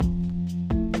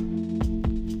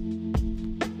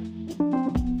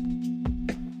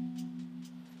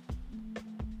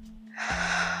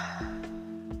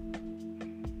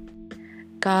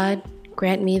God,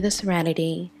 grant me the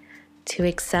serenity to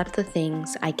accept the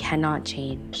things I cannot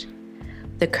change,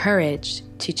 the courage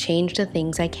to change the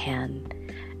things I can,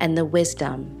 and the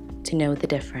wisdom to know the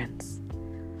difference.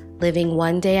 Living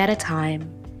one day at a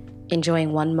time,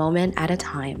 enjoying one moment at a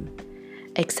time,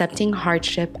 accepting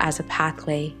hardship as a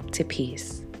pathway to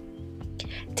peace.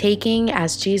 Taking,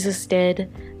 as Jesus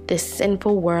did, this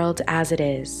sinful world as it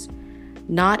is,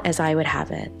 not as I would have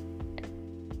it.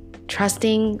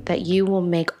 Trusting that you will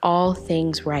make all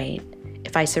things right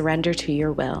if I surrender to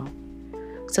your will,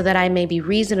 so that I may be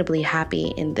reasonably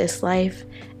happy in this life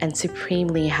and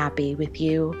supremely happy with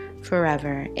you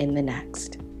forever in the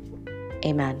next.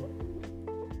 Amen.